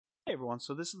Hey everyone,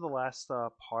 so this is the last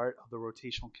part of the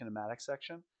rotational kinematics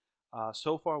section.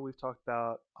 So far we've talked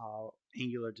about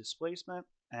angular displacement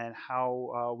and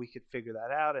how we could figure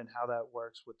that out and how that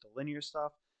works with the linear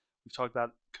stuff. We've talked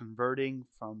about converting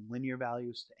from linear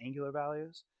values to angular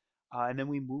values. And then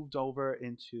we moved over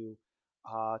into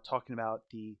talking about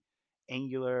the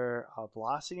angular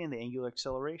velocity and the angular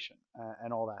acceleration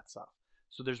and all that stuff.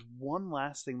 So there's one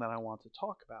last thing that I want to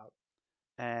talk about,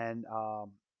 and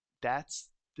that's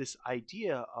this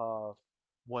idea of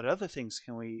what other things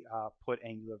can we put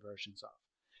angular versions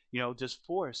of. Does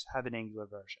force have an angular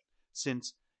version?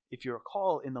 Since, if you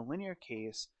recall, in the linear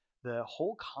case, the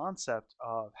whole concept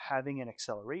of having an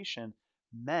acceleration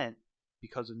meant,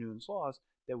 because of Newton's laws,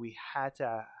 that we had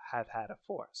to have had a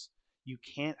force. You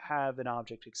can't have an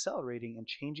object accelerating and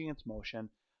changing its motion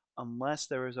unless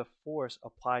there is a force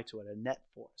applied to it, a net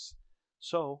force.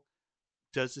 So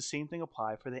does the same thing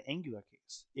apply for the angular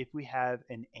case? If we have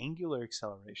an angular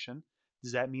acceleration,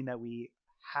 does that mean that we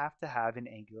have to have an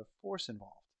angular force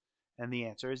involved? And the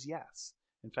answer is yes.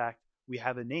 In fact, we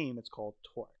have a name, it's called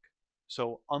torque.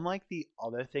 So unlike the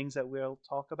other things that we'll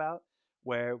talk about,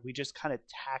 where we just kind of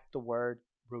tack the word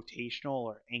rotational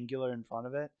or angular in front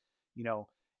of it, you know,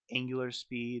 angular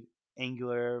speed,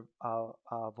 angular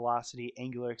velocity,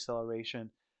 angular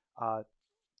acceleration, uh,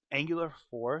 angular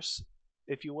force,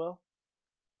 if you will,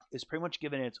 is pretty much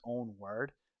given its own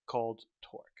word called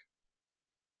torque.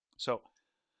 So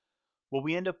what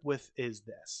we end up with is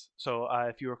this. So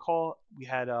if you recall, we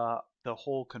had the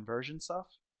whole conversion stuff.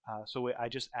 I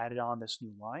just added on this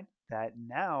new line that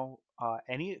now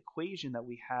any equation that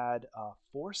we had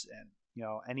force in,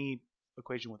 any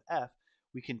equation with F,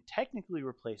 we can technically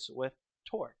replace it with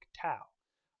torque,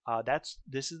 tau.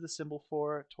 This is the symbol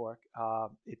for torque.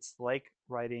 It's like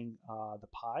writing the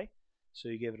pi. So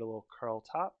you give it a little curl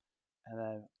top and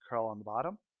then curl on the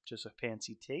bottom, just a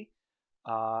fancy T.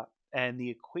 Uh, and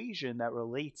the equation that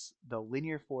relates the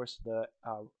linear force to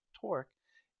the torque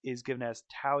is given as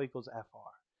tau equals Fr.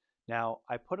 Now,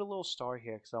 I put a little star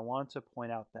here because I wanted to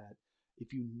point out that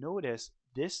if you notice,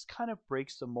 this kind of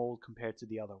breaks the mold compared to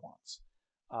the other ones.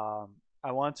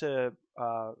 I want to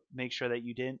make sure that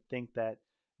you didn't think that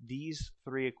these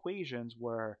three equations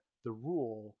were the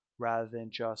rule rather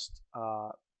than just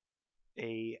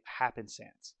a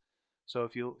happenstance. So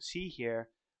if you see here,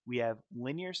 we have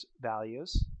linear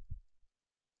values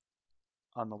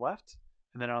on the left,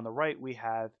 and then on the right we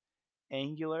have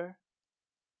angular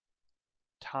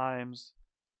times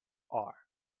r.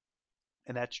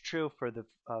 And that's true for the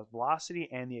velocity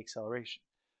and the acceleration.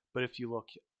 But if you look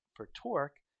for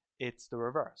torque, it's the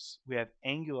reverse. We have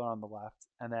angular on the left,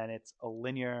 and then it's a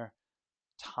linear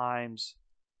times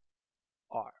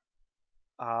r.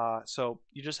 So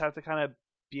you just have to kind of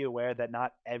be aware that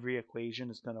not every equation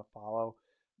is going to follow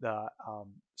the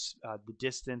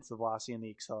distance, the velocity, and the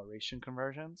acceleration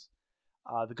conversions.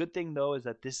 The good thing though is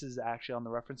that this is actually on the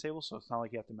reference table, so it's not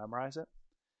like you have to memorize it.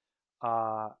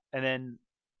 And then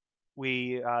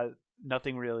we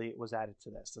nothing really was added to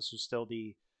this. This was still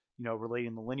the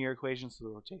relating the linear equations to the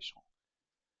rotational.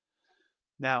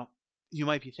 Now you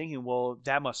might be thinking, well,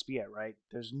 that must be it, right?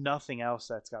 There's nothing else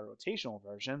that's got a rotational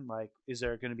version. Like, is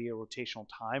there going to be a rotational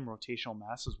time, rotational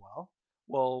mass as well?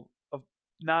 Well,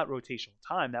 not rotational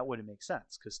time. That wouldn't make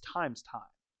sense because time's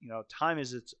time. Time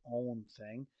is its own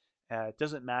thing. It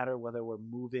doesn't matter whether we're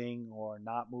moving or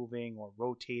not moving or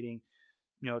rotating.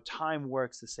 Time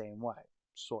works the same way,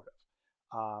 sort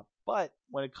of. But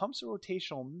when it comes to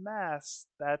rotational mass,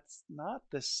 that's not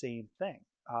the same thing.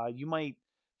 You might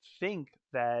think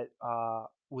that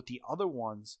with the other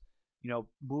ones,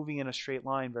 moving in a straight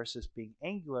line versus being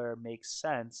angular makes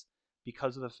sense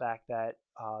because of the fact that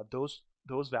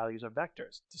those values are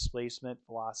vectors: displacement,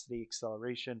 velocity,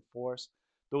 acceleration, force.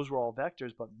 Those were all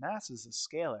vectors, but mass is a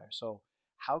scalar. So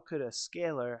how could a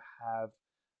scalar have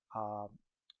um,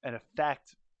 an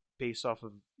effect based off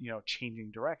of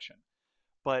changing direction?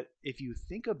 But if you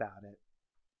think about it,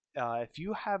 if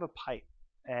you have a pipe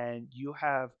and you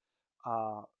have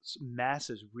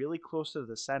masses really close to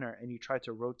the center and you try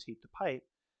to rotate the pipe,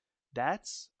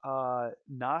 that's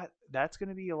not that's going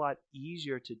to be a lot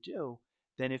easier to do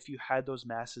than if you had those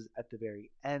masses at the very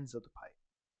ends of the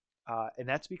pipe. And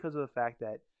that's because of the fact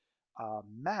that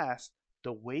mass,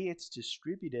 the way it's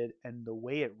distributed and the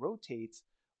way it rotates,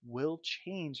 will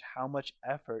change how much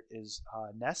effort is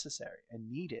necessary and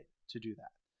needed to do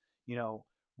that.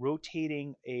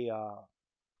 Rotating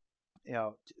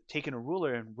taking a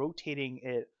ruler and rotating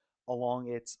it along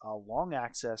its long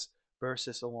axis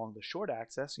versus along the short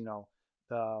axis,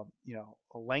 the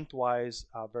lengthwise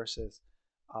versus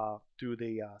through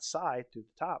the side, through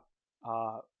the top,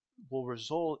 will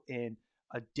result in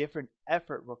a different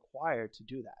effort required to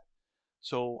do that.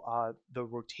 So the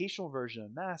rotational version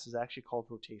of mass is actually called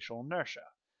rotational inertia.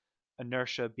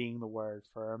 Inertia being the word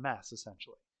for mass,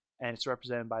 essentially. And it's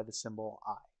represented by the symbol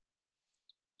I.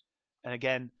 And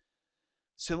again,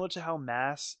 similar to how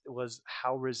mass was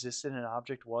how resistant an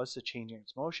object was to changing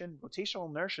its motion, rotational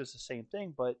inertia is the same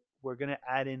thing, but we're going to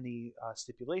add in the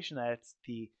stipulation that it's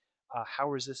the how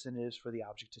resistant it is for the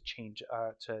object to change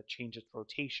its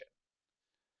rotation.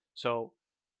 So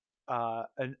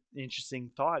an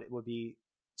interesting thought would be,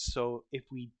 so if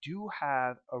we do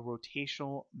have a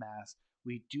rotational mass,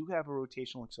 we do have a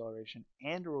rotational acceleration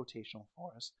and a rotational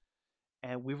force,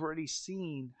 and we've already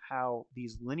seen how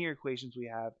these linear equations we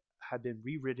have been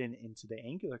rewritten into the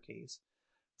angular case.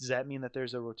 Does that mean that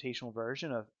there's a rotational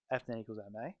version of F net equals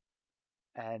ma?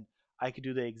 And I could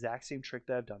do the exact same trick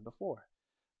that I've done before.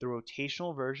 The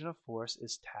rotational version of force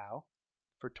is tau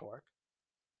for torque.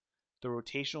 The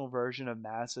rotational version of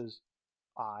mass is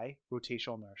I,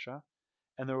 rotational inertia.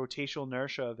 And the rotational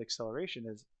inertia of acceleration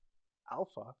is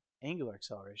alpha, angular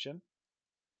acceleration.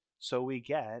 So we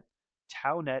get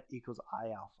tau net equals I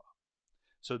alpha.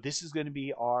 So this is going to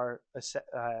be our,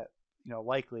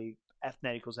 likely F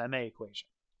net equals ma equation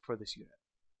for this unit.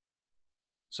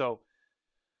 So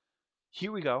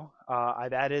here we go.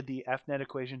 I've added the F net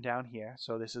equation down here.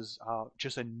 So this is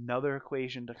just another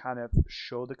equation to kind of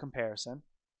show the comparison.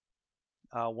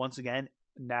 Once again,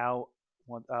 now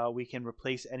we can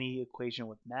replace any equation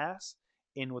with mass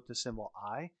in with the symbol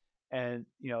I, and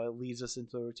it leads us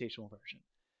into the rotational version.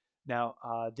 Now,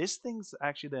 this thing's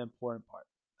actually the important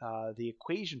part, the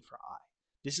equation for I.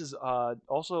 This is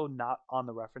also not on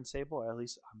the reference table, or at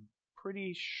least I'm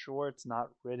pretty sure it's not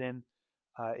written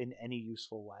in any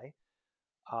useful way.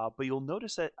 But you'll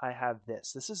notice that I have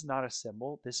this. This is not a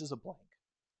symbol. This is a blank.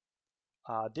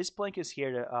 This blank is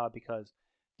here because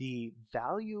the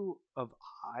value of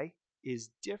I is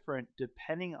different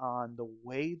depending on the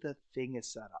way the thing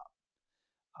is set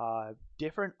up.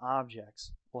 Different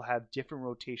objects will have different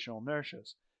rotational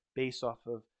inertias based off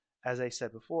of, as I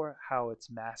said before, how its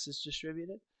mass is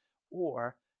distributed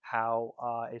or how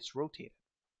it's rotated.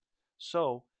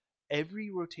 So every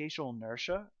rotational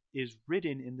inertia is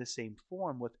written in the same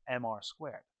form with mr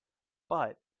squared,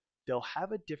 but they'll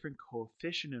have a different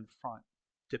coefficient in front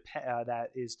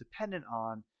that is dependent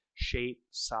on shape,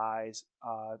 size,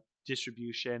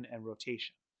 distribution, and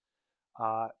rotation.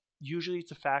 Uh, Usually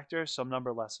it's a factor, some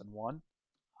number less than 1.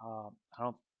 I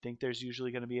don't think there's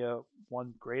usually going to be a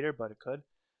 1 greater, but it could.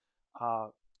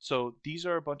 So these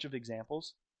are a bunch of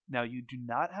examples. Now you do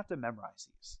not have to memorize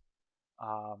these.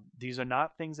 These are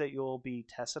not things that you'll be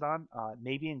tested on.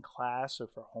 Maybe in class or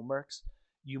for homeworks,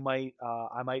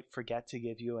 I might forget to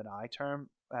give you an I term,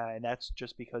 and that's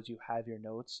just because you have your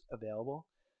notes available.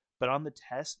 But on the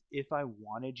test, if I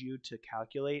wanted you to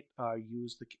calculate or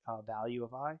use the value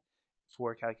of I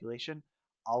for calculation,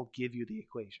 I'll give you the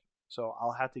equation. So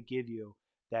I'll have to give you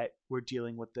that we're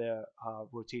dealing with the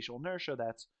rotational inertia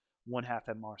that's 1/2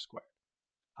 mr squared.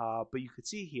 But you could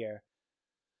see here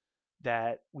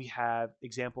that we have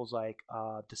examples like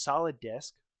the solid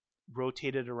disk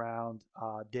rotated around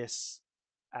this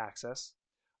axis,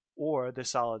 or the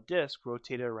solid disk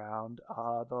rotated around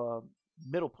the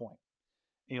middle point.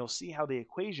 And you'll see how the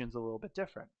equation's a little bit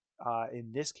different.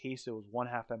 In this case, it was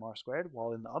 1/2 mr squared,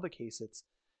 while in the other case,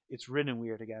 it's written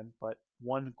weird again, but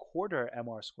 1/4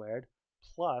 mr squared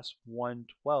plus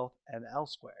 1/12 ml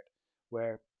squared,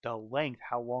 where the length,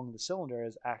 how long the cylinder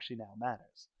is, actually now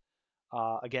matters.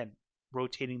 Again,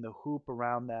 rotating the hoop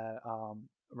around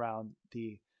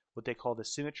the what they call the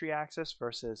symmetry axis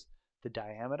versus the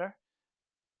diameter.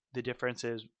 The difference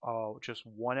is just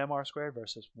 1 mr squared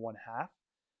versus 1/2.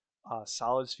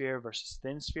 Solid sphere versus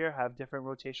thin sphere have different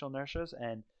rotational inertias,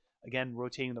 and again,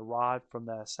 rotating the rod from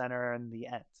the center and the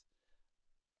end.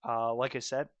 Like I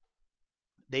said,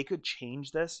 they could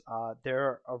change this. There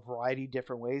are a variety of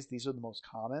different ways. These are the most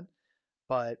common,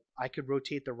 but I could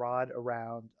rotate the rod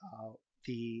around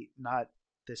not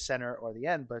the center or the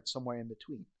end, but somewhere in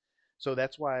between. So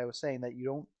that's why I was saying that you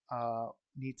don't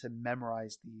need to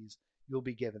memorize these. You'll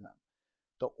be given them.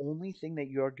 The only thing that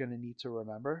you're going to need to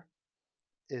remember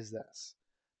is this,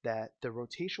 that the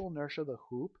rotational inertia of the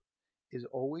hoop is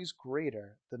always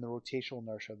greater than the rotational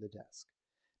inertia of the disk.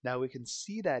 Now we can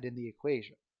see that in the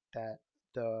equation, that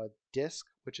the disk,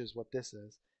 which is what this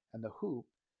is, and the hoop,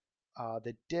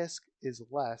 the disk is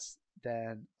less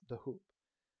than the hoop.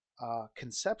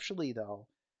 Conceptually, though,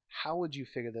 how would you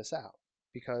figure this out?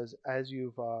 Because as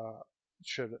you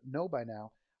should know by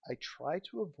now, I try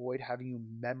to avoid having you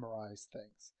memorize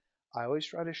things. I always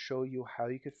try to show you how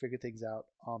you could figure things out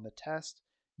on the test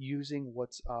using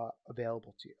what's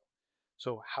available to you.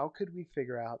 So how could we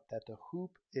figure out that the hoop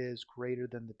is greater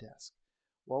than the disk?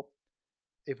 Well,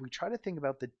 if we try to think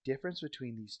about the difference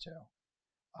between these two,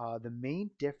 the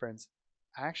main difference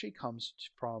actually comes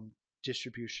from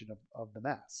distribution of the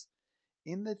mass.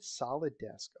 In the solid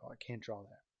disk, oh, I can't draw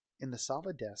that. In the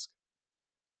solid disk,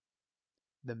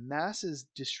 the mass is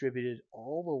distributed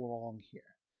all along here.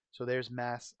 So there's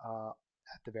mass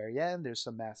at the very end, there's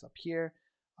some mass up here,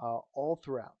 all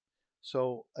throughout.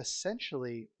 So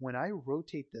essentially, when I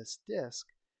rotate this disk,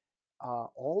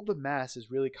 all the mass is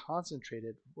really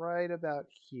concentrated right about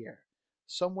here,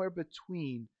 somewhere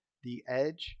between the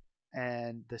edge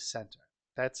and the center.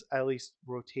 That's at least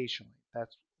rotationally.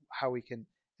 That's how we can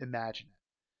imagine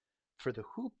it. For the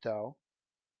hoop, though,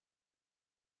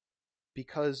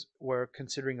 because we're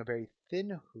considering a very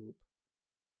thin hoop,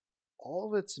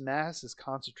 all of its mass is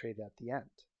concentrated at the end.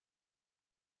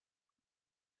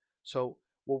 So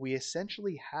what we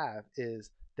essentially have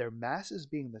is their masses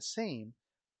being the same,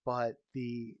 but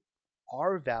the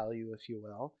R value, if you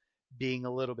will, being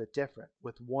a little bit different,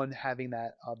 with one having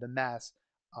that the mass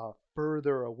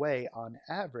further away on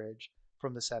average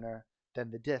from the center than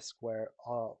the disk, where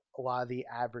a lot of the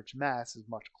average mass is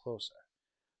much closer.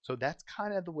 So that's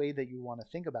kind of the way that you want to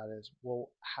think about it is, well,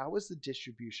 how is the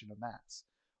distribution of mass?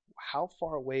 How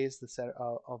far away is the center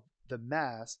of the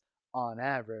mass on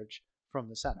average from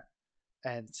the center?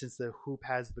 And since the hoop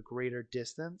has the greater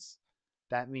distance,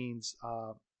 that means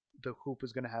the hoop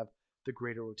is going to have the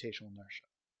greater rotational inertia.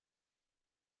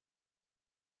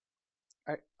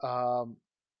 All right.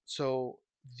 So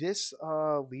this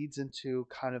leads into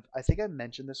kind of, I think I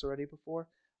mentioned this already before,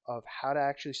 of how to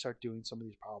actually start doing some of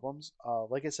these problems.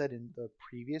 Like I said in the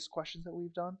previous questions that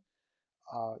we've done,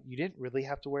 you didn't really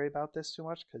have to worry about this too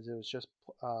much because it was just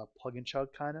plug and chug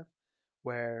kind of,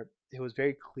 where it was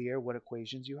very clear what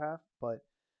equations you have. But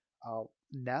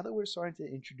now that we're starting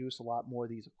to introduce a lot more of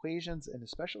these equations and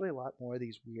especially a lot more of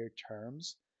these weird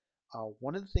terms,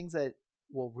 one of the things that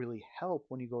will really help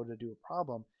when you go to do a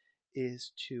problem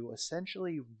is to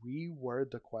essentially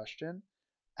reword the question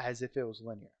as if it was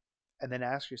linear. And then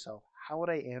ask yourself, how would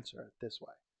I answer it this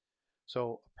way?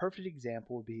 So a perfect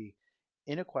example would be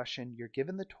in a question, you're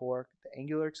given the torque, the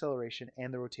angular acceleration,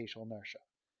 and the rotational inertia.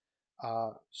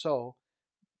 So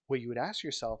what you would ask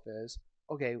yourself is,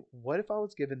 okay, what if I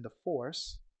was given the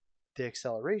force, the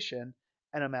acceleration,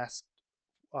 and I'm asked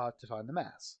to find the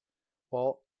mass?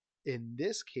 Well, in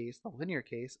this case, the linear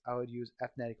case, I would use F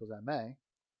net equals ma.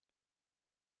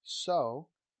 So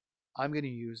I'm going to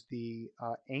use the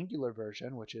angular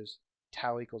version, which is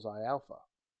tau equals I alpha.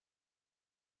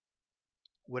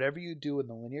 Whatever you do in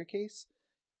the linear case,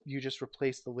 you just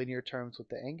replace the linear terms with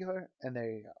the angular, and there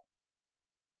you go.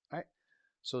 All right,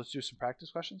 so let's do some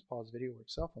practice questions. Pause the video, work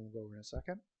yourself, and we'll go over in a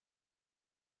second.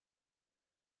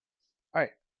 All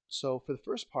right, so for the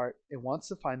first part, it wants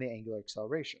to find the angular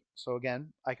acceleration. So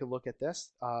again, I could look at this.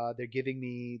 They're giving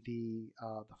me the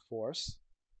force.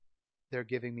 They're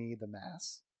giving me the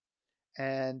mass,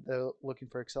 and they're looking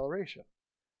for acceleration.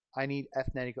 I need F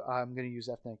net equal, I'm going to use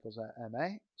F net equals ma,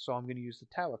 so I'm going to use the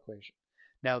tau equation.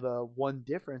 Now the one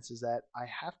difference is that I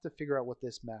have to figure out what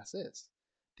this mass is.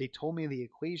 They told me the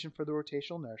equation for the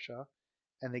rotational inertia,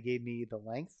 and they gave me the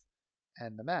length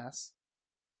and the mass.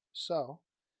 So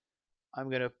I'm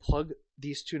going to plug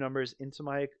these two numbers into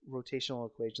my rotational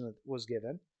equation that was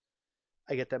given.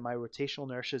 I get that my rotational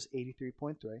inertia is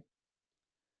 83.3.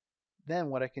 Then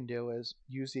what I can do is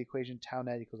use the equation tau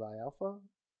net equals I alpha,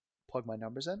 plug my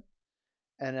numbers in,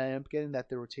 and I am getting that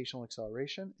the rotational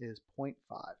acceleration is 0.5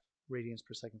 radians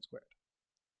per second squared.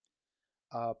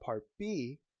 Part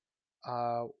B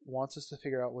wants us to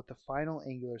figure out what the final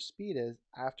angular speed is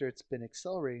after it's been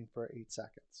accelerating for 8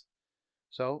 seconds.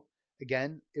 So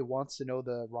again, it wants to know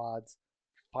the rod's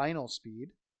final speed.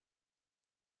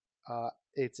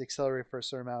 It's accelerating for a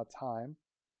certain amount of time.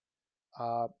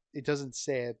 It doesn't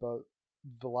say it, but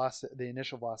velocity, the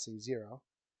initial velocity is 0.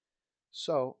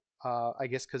 So I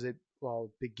guess because it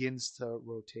begins to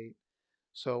rotate.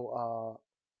 So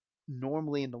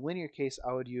normally in the linear case,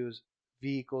 I would use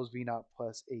v equals v naught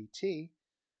plus at.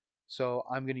 So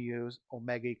I'm going to use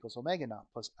omega equals omega naught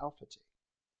plus alpha t.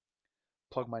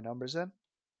 Plug my numbers in,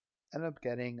 end up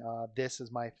getting this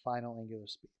is my final angular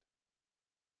speed.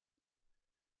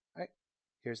 All right,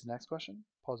 here's the next question.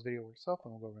 Pause the video, work yourself,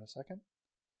 and we'll go over in a second.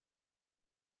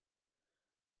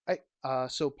 All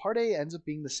right, so part A ends up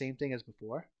being the same thing as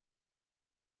before.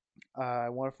 I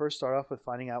want to first start off with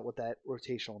finding out what that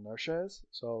rotational inertia is.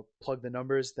 So plug the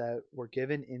numbers that were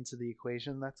given into the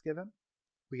equation that's given.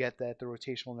 We get that the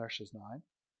rotational inertia is 9.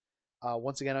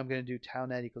 Once again, I'm going to do tau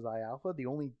net equals I alpha. The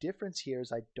only difference here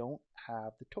is I don't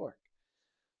have the torque.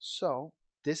 So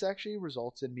This actually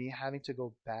results in me having to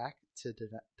go back to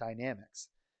dynamics.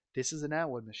 This is an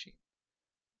Atwood machine.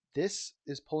 This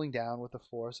is pulling down with a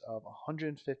force of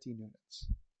 150 newtons.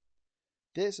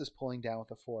 This is pulling down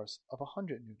with a force of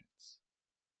 100 newtons.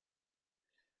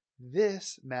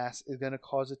 This mass is going to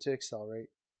cause it to accelerate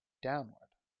downward.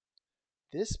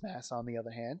 This mass, on the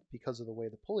other hand, because of the way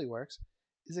the pulley works,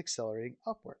 is accelerating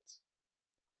upwards.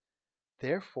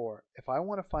 Therefore, if I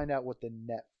want to find out what the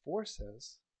net force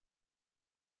is,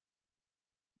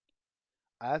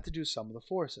 I have to do sum of the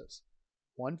forces.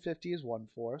 150 is one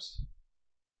force.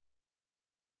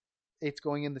 It's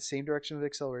going in the same direction of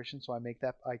acceleration, so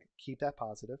I keep that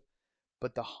positive.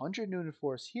 But the 100 Newton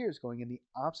force here is going in the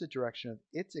opposite direction of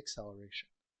its acceleration.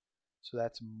 So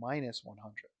that's minus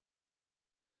 100.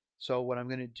 So what I'm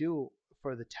going to do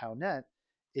for the tau net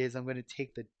is I'm going to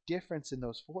take the difference in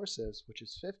those forces, which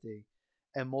is 50,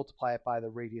 and multiply it by the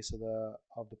radius of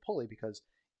the pulley, because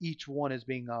each one is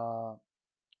being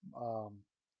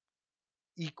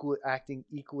acting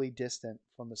equally distant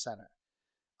from the center.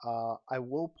 I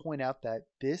will point out that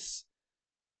this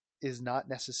is not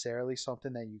necessarily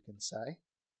something that you can say.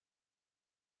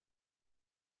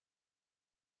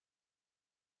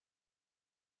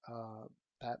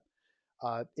 That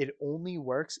it only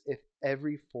works if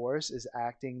every force is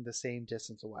acting the same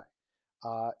distance away.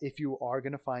 If you are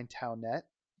going to find tau net,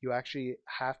 you actually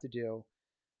have to do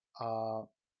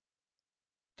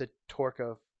the torque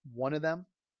of one of them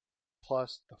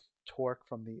plus the torque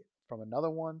from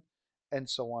another one, and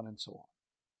so on and so on.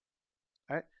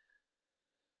 All right.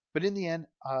 But in the end,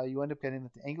 you end up getting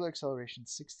that the angular acceleration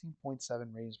is 16.7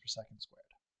 radians per second squared.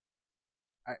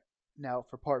 All right. Now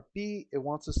for part B, it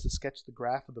wants us to sketch the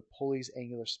graph of the pulley's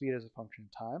angular speed as a function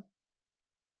of time.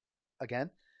 Again,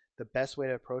 the best way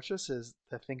to approach this is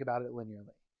to think about it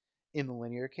linearly. In the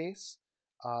linear case,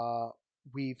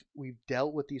 we've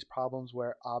dealt with these problems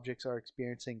where objects are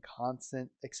experiencing constant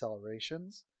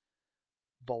accelerations,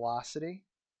 velocity.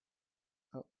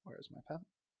 Oh, where is my pen?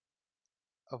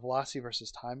 A velocity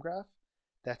versus time graph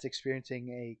that's experiencing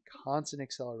a constant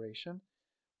acceleration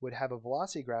would have a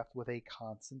velocity graph with a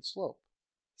constant slope,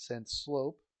 since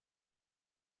slope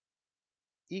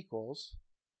equals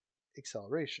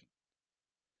acceleration.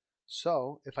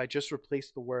 So if I just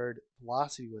replace the word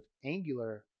velocity with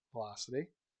angular velocity,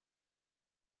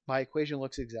 my equation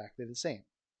looks exactly the same,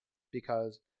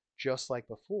 because just like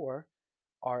before,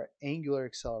 our angular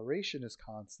acceleration is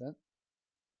constant.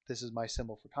 This is my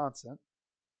symbol for constant.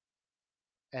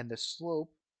 And the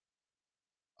slope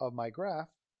of my graph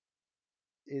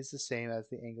is the same as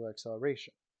the angular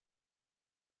acceleration.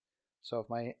 So if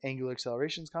my angular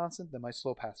acceleration is constant, then my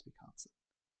slope has to be constant.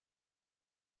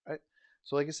 Right?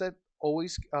 So like I said,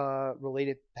 always relate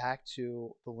it back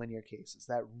to the linear cases.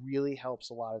 That really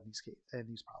helps a lot of these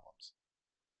problems.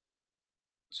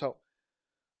 So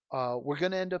we're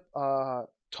going to end up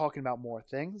talking about more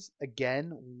things.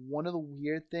 Again, one of the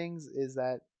weird things is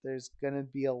that there's going to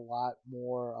be a lot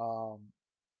more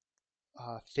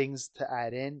things to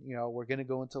add in. You know, we're going to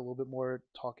go into a little bit more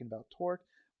talking about torque.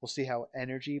 We'll see how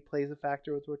energy plays a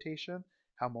factor with rotation,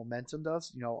 how momentum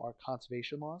does, you know, our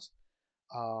conservation laws.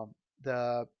 Um,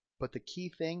 the but the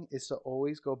key thing is to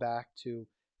always go back to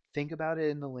think about it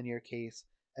in the linear case,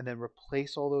 and then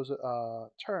replace all those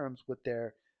terms with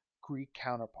their Greek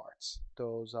counterparts.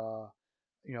 Those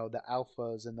you know, the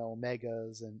alphas and the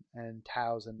omegas and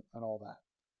taus and all that.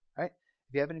 All right.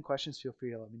 If you have any questions, feel free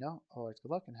to let me know. Otherwise,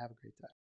 good luck and have a great day.